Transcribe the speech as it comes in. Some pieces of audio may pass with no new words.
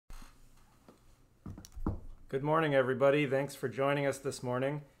Good morning, everybody. Thanks for joining us this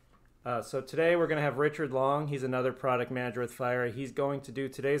morning. So today we're going to have Richard Long. He's another product manager with FireEye. He's going to do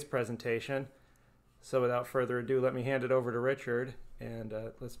today's presentation. So without further ado, let me hand it over to Richard, and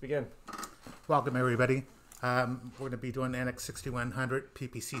let's begin. Welcome, everybody. We're going to be doing NX6100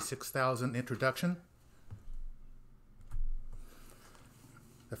 PPC 6000 introduction.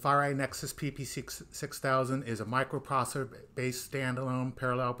 The FireEye Nexus PPC 6000 is a microprocessor-based standalone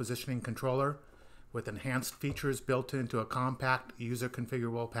parallel positioning controller with enhanced features built into a compact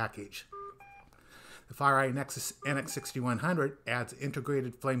user-configurable package. The FireEye Nexus NX6100 adds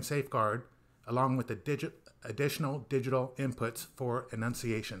integrated flame safeguard along with additional digital inputs for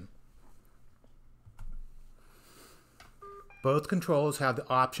enunciation. Both controls have the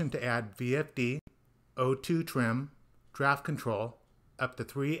option to add VFD, O2 trim, draft control, up to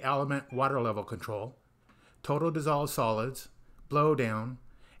 3-element water level control, total dissolved solids, blowdown,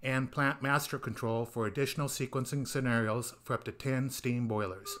 and plant master control for additional sequencing scenarios for up to 10 steam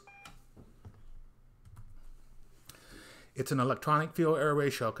boilers. It's an electronic fuel air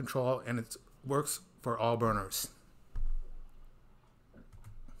ratio control and it works for all burners.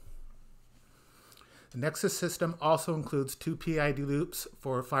 The Nexus system also includes 2 PID loops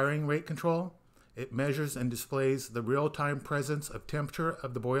for firing rate control. It measures and displays the real-time presence of temperature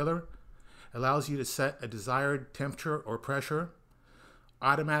of the boiler, allows you to set a desired temperature or pressure,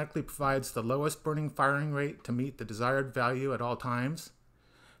 automatically provides the lowest burning firing rate to meet the desired value at all times.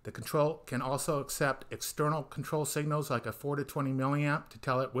 The control can also accept external control signals like a 4 to 20 milliamp to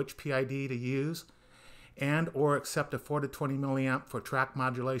tell it which PID to use, and or accept a 4 to 20 milliamp for track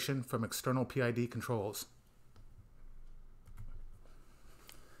modulation from external PID controls.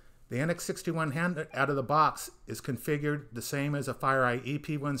 The NX6100 out of the box is configured the same as a FireEye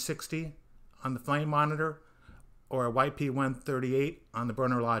EP160 on the flame monitor or a YP138 on the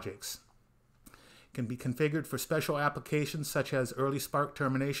burner Logix. It can be configured for special applications such as early spark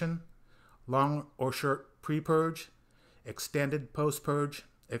termination, long or short pre-purge, extended post-purge,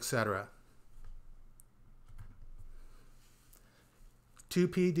 etc.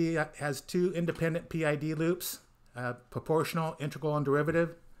 2PD has 2 independent PID loops, proportional, integral, and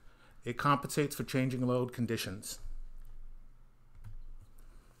derivative. It compensates for changing load conditions.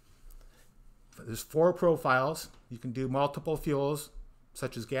 There's 4 profiles. You can do multiple fuels,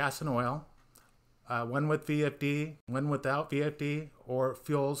 such as gas and oil, one with VFD, one without VFD, or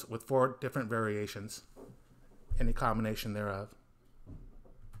fuels with 4 different variations, any combination thereof.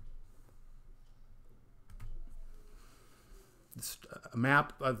 This a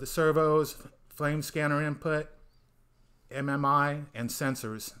map of the servos, flame scanner input, MMI, and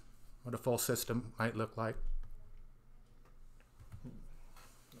sensors, what a full system might look like.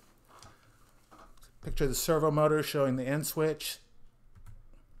 Picture the servo motor showing the end switch.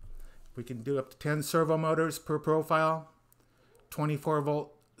 We can do up to 10 servo motors per profile.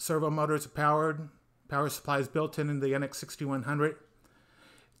 24-volt servo motors are powered. Power supply is built in the NX6100.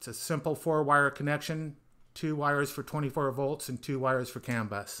 It's a simple 4-wire connection, 2 wires for 24 volts and 2 wires for CAN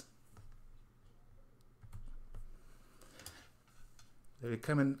bus. They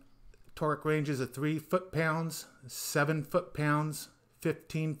come in torque ranges of 3 foot-pounds, 7 foot-pounds,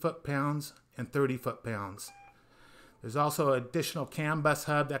 15 foot-pounds, and 30 foot-pounds. There's also an additional CAN bus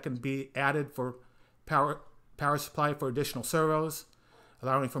hub that can be added for power supply for additional servos,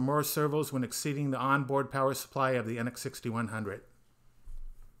 allowing for more servos when exceeding the onboard power supply of the NX6100.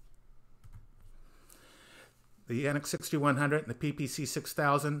 The NX6100 and the PPC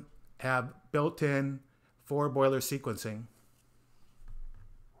 6000 have built-in 4-boiler sequencing.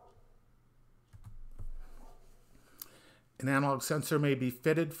 An analog sensor may be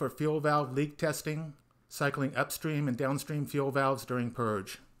fitted for fuel valve leak testing, cycling upstream and downstream fuel valves during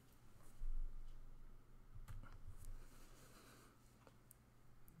purge.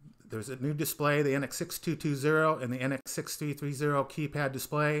 There's a new display, the NX6220 and the NX6330 keypad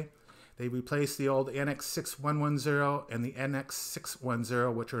display. They replaced the old NX6110 and the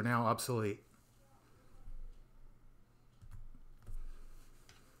NX610, which are now obsolete.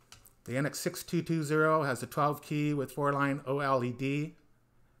 The NX6220 has a 12 key with 4-line OLED,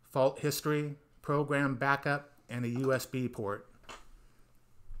 fault history, program backup, and a USB port.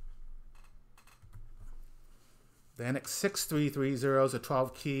 The NX6330 is a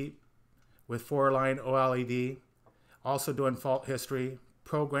 12 key with 4-line OLED, also doing fault history,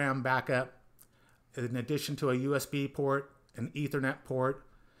 program backup, in addition to a USB port, an Ethernet port,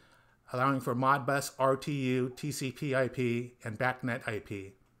 allowing for Modbus RTU, TCP IP, and BACnet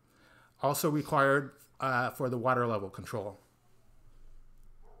IP. Also required for the water level control.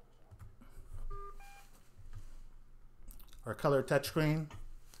 Our color touchscreen,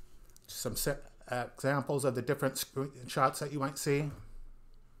 some examples of the different screenshots that you might see.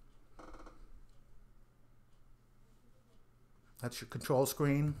 That's your control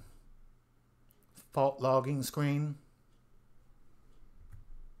screen, fault logging screen.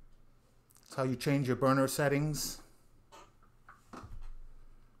 That's how you change your burner settings.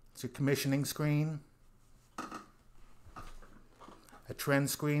 It's your commissioning screen. A trend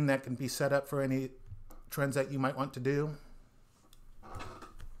screen that can be set up for any trends that you might want to do.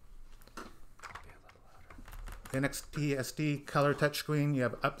 NX6100 color touchscreen. You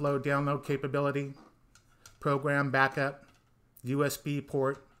have upload, download capability, program backup, USB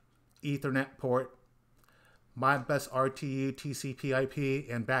port, Ethernet port, Modbus RTU, TCP IP,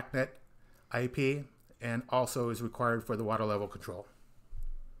 and BACnet IP, and also is required for the water level control.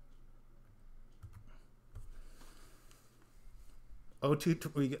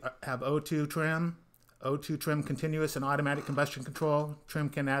 We have O2 trim. O2 trim continuous and automatic combustion control. Trim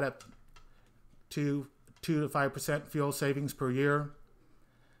can add up to 2 to 5% fuel savings per year.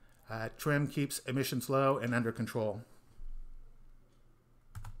 Trim keeps emissions low and under control.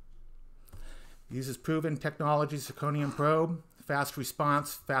 Uses proven technology, zirconium probe, fast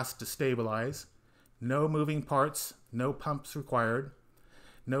response, fast to stabilize. No moving parts, no pumps required.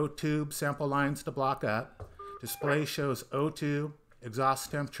 No tube sample lines to block up. Display shows O2,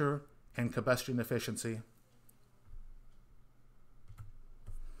 exhaust temperature, and combustion efficiency.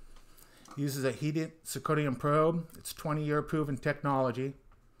 Uses a heated zirconium probe. It's 20-year proven technology.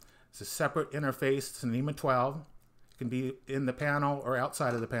 It's a separate interface. It's an NEMA 12. It can be in the panel or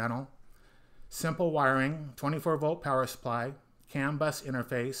outside of the panel. Simple wiring, 24-volt power supply, CAN bus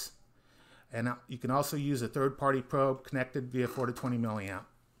interface, and you can also use a third-party probe connected via 4 to 20 milliamp.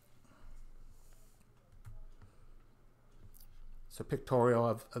 It's a pictorial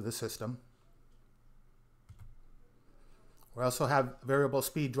of the system. We also have variable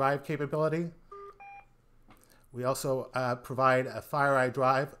speed drive capability. We also provide a FireEye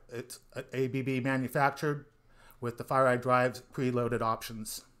drive. It's ABB manufactured with the FireEye drive's preloaded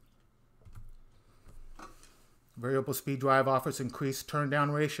options. Variable speed drive offers increased turn-down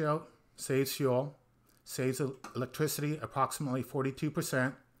ratio, saves fuel, saves electricity approximately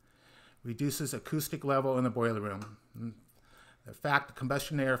 42%, reduces acoustic level in the boiler room. In fact, the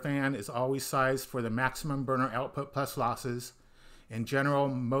combustion air fan is always sized for the maximum burner output plus losses. In general,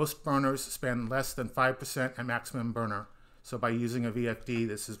 most burners spend less than 5% at maximum burner. So by using a VFD,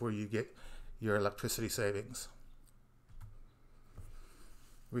 this is where you get your electricity savings.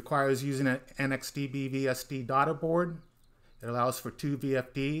 Requires using an NXDB VSD daughter board. It allows for 2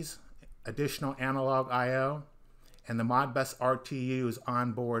 VFDs, additional analog I/O, and the Modbus RTU is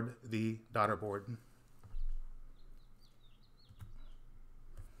on board the daughter board.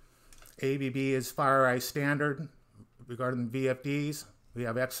 ABB is FireEye standard. Regarding VFDs, we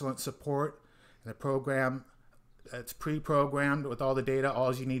have excellent support, and the program, it's pre-programmed with all the data.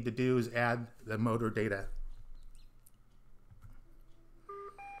 All you need to do is add the motor data.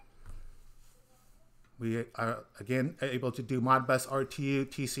 We are, again, able to do Modbus RTU,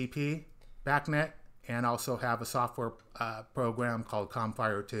 TCP, BACnet, and also have a software program called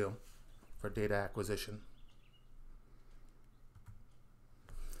ComFire 2 for data acquisition.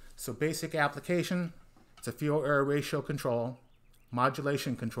 So basic application, it's a fuel air ratio control,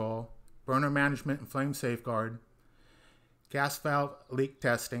 modulation control, burner management and flame safeguard, gas valve leak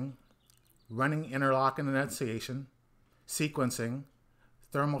testing, running interlock and enunciation, sequencing,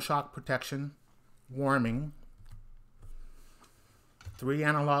 thermal shock protection, warming, 3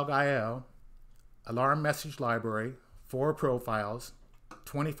 analog I/O, alarm message library, 4 profiles,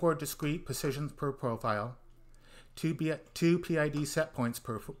 24 discrete positions per profile, 2 PID set points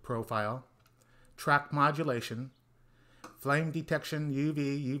per profile, track modulation, flame detection,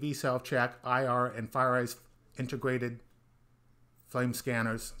 UV self-check, IR, and FireEye's integrated flame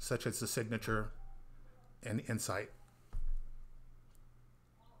scanners such as the Signature and Insight.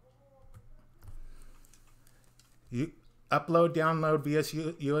 You upload, download via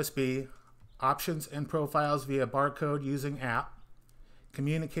USB, options and profiles via barcode using app,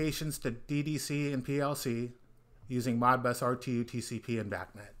 communications to DDC and PLC using Modbus RTU, TCP, and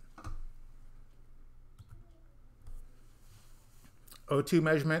BACnet. O2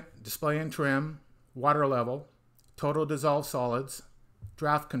 measurement, display and trim, water level, total dissolved solids,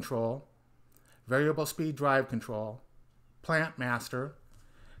 draft control, variable speed drive control, plant master,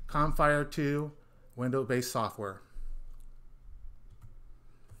 ComFire 2, Windows-based software.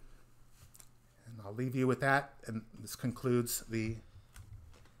 And I'll leave you with that, and this concludes the...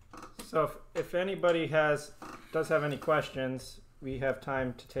 So if anybody does have any questions, we have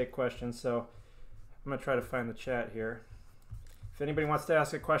time to take questions, so I'm going to try to find the chat here. If anybody wants to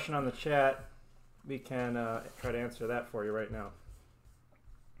ask a question on the chat, we can try to answer that for you right now.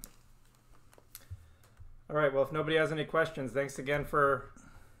 All right, well, if nobody has any questions, thanks again for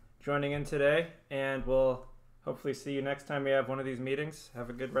joining in today, and we'll hopefully see you next time we have one of these meetings. Have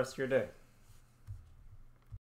a good rest of your day.